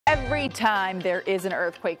Every time there is an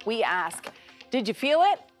earthquake, we ask, did you feel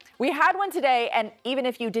it? We had one today, and even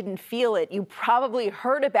if you didn't feel it, you probably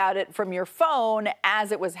heard about it from your phone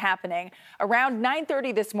as it was happening. Around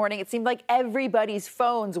 9:30 this morning, it seemed like everybody's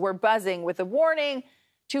phones were buzzing with a warning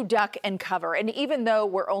to duck and cover. And even though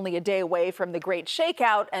we're only a day away from the Great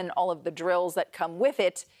Shakeout and all of the drills that come with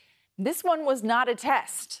it, this one was not a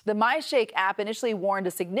test. The MyShake app initially warned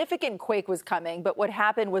a significant quake was coming, but what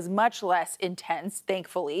happened was much less intense,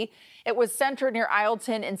 thankfully. It was centered near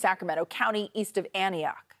Ileton in Sacramento County, east of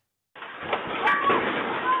Antioch.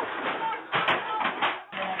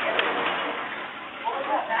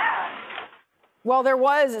 Well, there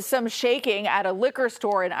was some shaking at a liquor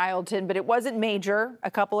store in Ileton, but it wasn't major. A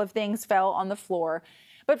couple of things fell on the floor.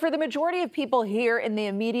 But for the majority of people here in the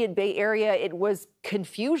immediate Bay Area, it was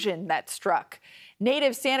confusion that struck.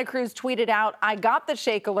 Native Santa Cruz tweeted out, "I got the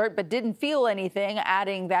shake alert, but didn't feel anything,"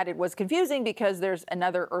 adding that it was confusing because there's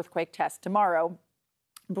another earthquake test tomorrow.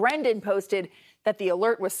 Brendan posted that the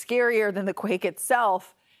alert was scarier than the quake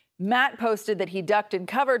itself. Matt posted that he ducked and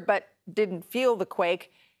covered, but didn't feel the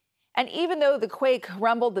quake. And even though the quake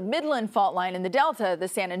rumbled the Midland fault line in the Delta, the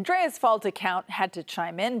San Andreas fault account had to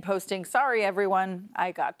chime in, posting, "Sorry, everyone,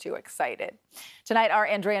 I got too excited." Tonight, our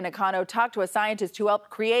Andrea Nakano talked to a scientist who helped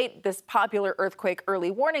create this popular earthquake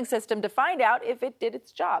early warning system to find out if it did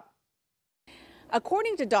its job.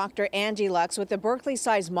 According to Dr. Angie Lux with the Berkeley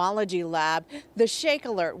Seismology Lab, the shake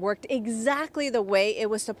alert worked exactly the way it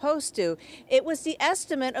was supposed to. It was the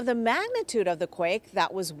estimate of the magnitude of the quake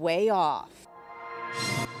that was way off.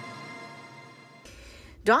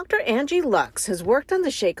 Dr. Angie Lux has worked on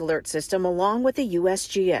the shake alert system along with the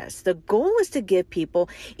USGS. The goal is to give people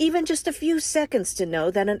even just a few seconds to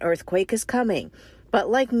know that an earthquake is coming.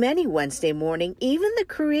 But like many Wednesday morning, even the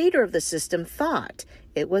creator of the system thought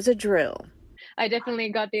it was a drill. I definitely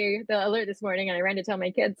got the alert this morning, and I ran to tell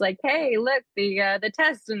my kids, like, "Hey, look, the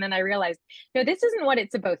test." And then I realized, no, this isn't what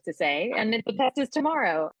it's supposed to say, and the test is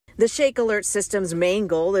tomorrow. The Shake Alert system's main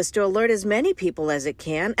goal is to alert as many people as it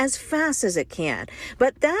can, as fast as it can.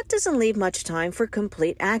 But that doesn't leave much time for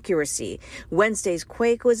complete accuracy. Wednesday's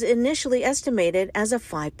quake was initially estimated as a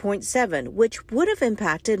 5.7, which would have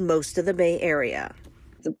impacted most of the Bay Area.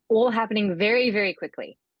 It's all happening very, very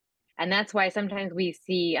quickly. And that's why sometimes we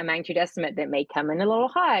see a magnitude estimate that may come in a little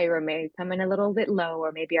high or may come in a little bit low,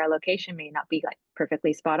 or maybe our location may not be like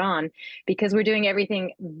perfectly spot on, because we're doing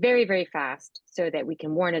everything very, very fast so that we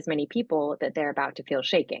can warn as many people that they're about to feel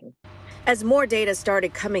shaking. As more data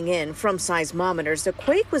started coming in from seismometers, the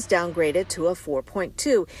quake was downgraded to a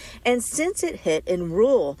 4.2. And since it hit in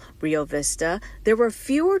rural Rio Vista, there were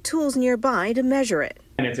fewer tools nearby to measure it.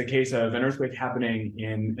 And it's a case of an earthquake happening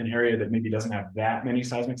in an area that maybe doesn't have that many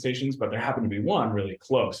seismic stations, but there happened to be one really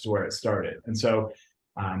close to where it started. And so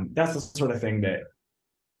that's the sort of thing that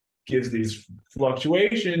gives these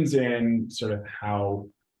fluctuations in sort of how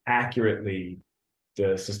accurately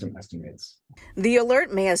the system estimates. The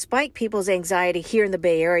alert may have spiked people's anxiety here in the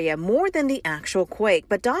Bay Area more than the actual quake,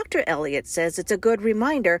 but Dr. Elliott says it's a good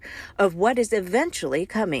reminder of what is eventually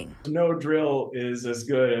coming. No drill is as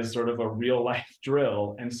good as sort of a real life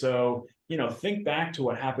drill. And so, think back to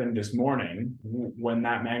what happened this morning when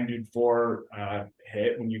that magnitude 4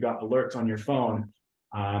 hit, when you got alerts on your phone.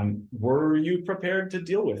 Were you prepared to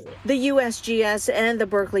deal with it? The USGS and the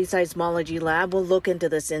Berkeley Seismology Lab will look into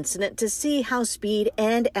this incident to see how speed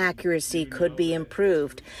and accuracy could be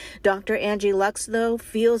improved. Dr. Angie Lux, though,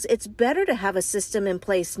 feels it's better to have a system in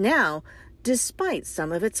place now, despite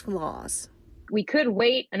some of its flaws. We could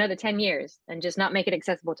wait another 10 years and just not make it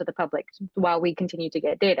accessible to the public while we continue to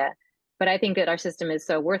get data. But I think that our system is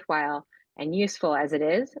so worthwhile and useful as it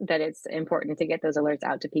is, that it's important to get those alerts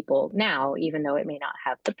out to people now, even though it may not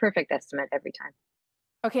have the perfect estimate every time.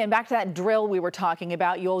 Okay, and back to that drill we were talking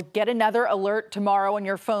about. You'll get another alert tomorrow on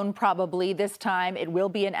your phone, probably. This time it will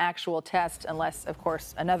be an actual test, unless, of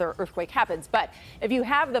course, another earthquake happens. But if you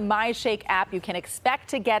have the MyShake app, you can expect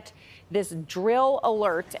to get this drill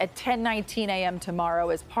alert at 10:19 a.m. tomorrow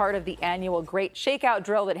as part of the annual Great Shakeout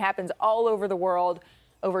drill that happens all over the world.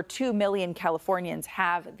 Over 2 million Californians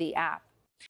have the app.